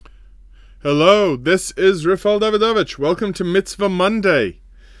Hello, this is Rifal Davidovich. Welcome to Mitzvah Monday.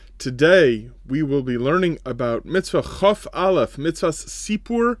 Today we will be learning about Mitzvah Chof Aleph, Mitzvah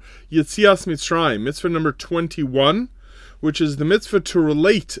Sipur Yetzias Mitzrayim, Mitzvah number 21, which is the mitzvah to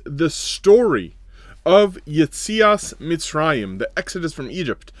relate the story of Yetzias Mitzrayim, the exodus from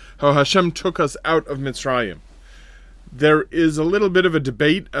Egypt, how Hashem took us out of Mitzrayim. There is a little bit of a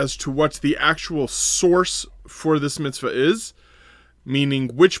debate as to what the actual source for this mitzvah is, meaning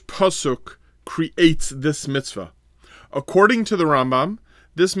which pasuk creates this mitzvah. According to the Rambam,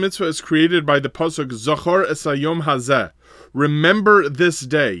 this mitzvah is created by the pasuk Zachor es hayom hazeh, remember this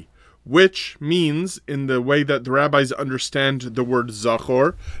day, which means, in the way that the rabbis understand the word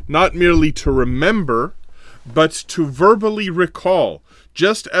Zachor, not merely to remember, but to verbally recall.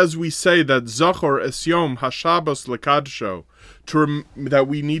 Just as we say that Zachor es yom hashabbos lekadsho, that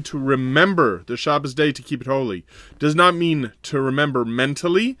we need to remember the Shabbos day to keep it holy, does not mean to remember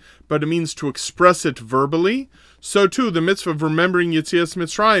mentally, but it means to express it verbally. So too, the mitzvah of remembering Yetzias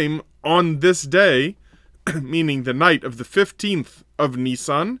Mitzrayim on this day, meaning the night of the 15th of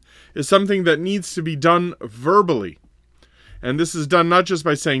Nisan, is something that needs to be done verbally. And this is done not just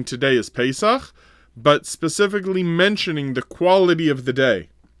by saying today is Pesach, but specifically mentioning the quality of the day.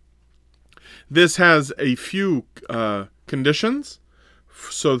 This has a few conditions.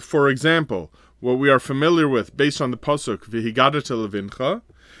 So, for example, what we are familiar with based on the pasuk V'higadata levincha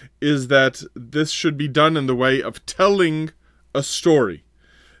is that this should be done in the way of telling a story.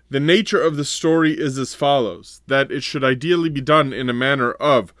 The nature of the story is as follows, that it should ideally be done in a manner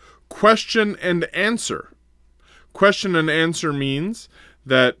of question and answer. Question and answer means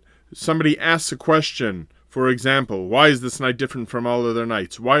that somebody asks a question, for example, why is this night different from all other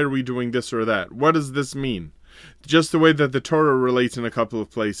nights? Why are we doing this or that? What does this mean? Just the way that the Torah relates in a couple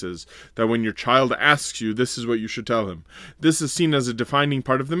of places, that when your child asks you, this is what you should tell him. This is seen as a defining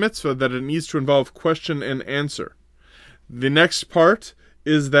part of the mitzvah, that it needs to involve question and answer. The next part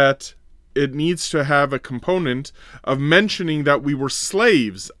is that it needs to have a component of mentioning that we were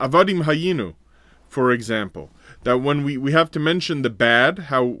slaves, avadim hayinu, for example. That when we have to mention the bad,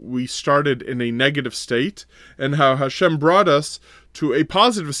 how we started in a negative state, and how Hashem brought us to a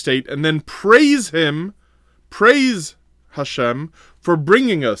positive state, and then praise Hashem for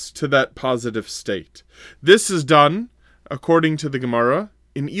bringing us to that positive state. This is done, according to the Gemara,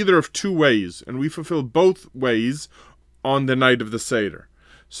 in either of two ways, and we fulfill both ways on the night of the Seder.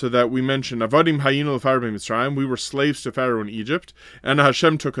 So that we mention, Avadim hayinu l'Pharaoh b'Mitzrayim, we were slaves to Pharaoh in Egypt, and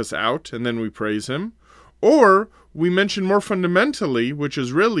Hashem took us out, and then we praise him. Or we mention more fundamentally, which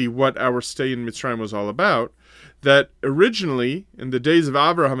is really what our stay in Mitzrayim was all about, that originally, in the days of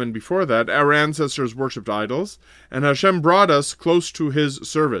Abraham and before that, our ancestors worshipped idols, and Hashem brought us close to his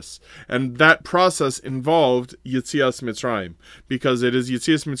service. And that process involved Yetzias Mitzrayim, because it is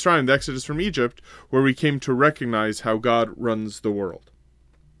Yetzias Mitzrayim, the exodus from Egypt, where we came to recognize how God runs the world.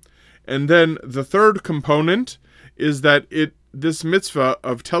 And then the third component is that this mitzvah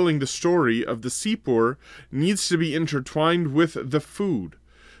of telling the story of the Sipur needs to be intertwined with the food.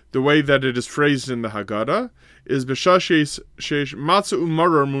 The way that it is phrased in the Haggadah is b'shashes matzah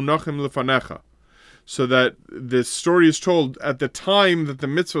u'maror munachim lefanecha, so that the story is told at the time that the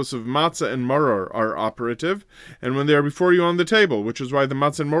mitzvahs of matzah and maror are operative, and when they are before you on the table, which is why the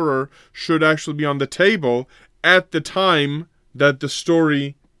matzah and maror should actually be on the table at the time that the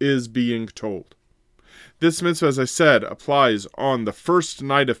story is being told. This mitzvah, as I said, applies on the first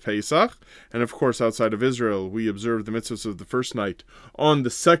night of Pesach, and of course outside of Israel we observe the mitzvahs of the first night on the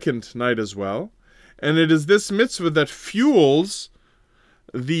second night as well. And it is this mitzvah that fuels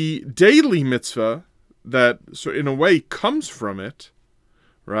the daily mitzvah that, so in a way, comes from it,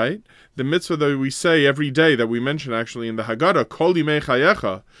 right? The mitzvah that we say every day, that we mention actually in the Haggadah, Kol Yimei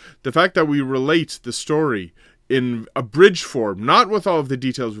Chayecha, the fact that we relate the story in abridged form, not with all of the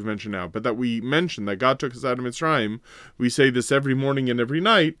details we mentioned now, but that we mention that God took us out of Mitzrayim, we say this every morning and every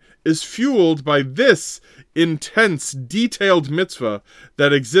night, is fueled by this intense, detailed mitzvah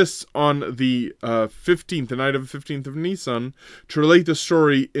that exists on the 15th, the night of the 15th of Nisan, to relate the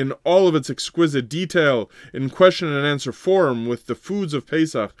story in all of its exquisite detail, in question and answer form, with the foods of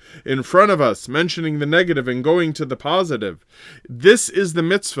Pesach in front of us, mentioning the negative and going to the positive. This is the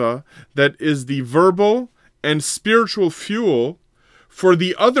mitzvah that is the verbal and spiritual fuel for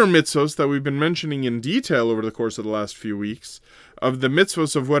the other mitzvos that we've been mentioning in detail over the course of the last few weeks, of the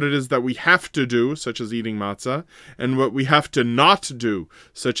mitzvos of what it is that we have to do, such as eating matzah, and what we have to not do,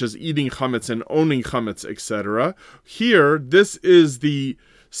 such as eating chametz and owning chametz, etc. Here, this is the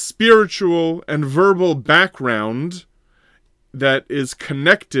spiritual and verbal background that is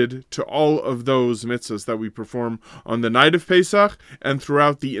connected to all of those mitzvahs that we perform on the night of Pesach and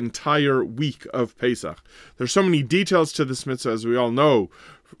throughout the entire week of Pesach. There's so many details to this mitzvah, as we all know,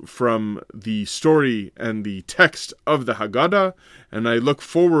 from the story and the text of the Haggadah, and I look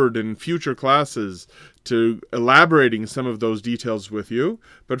forward in future classes to elaborating some of those details with you.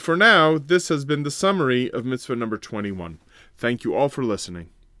 But for now, this has been the summary of mitzvah number 21. Thank you all for listening.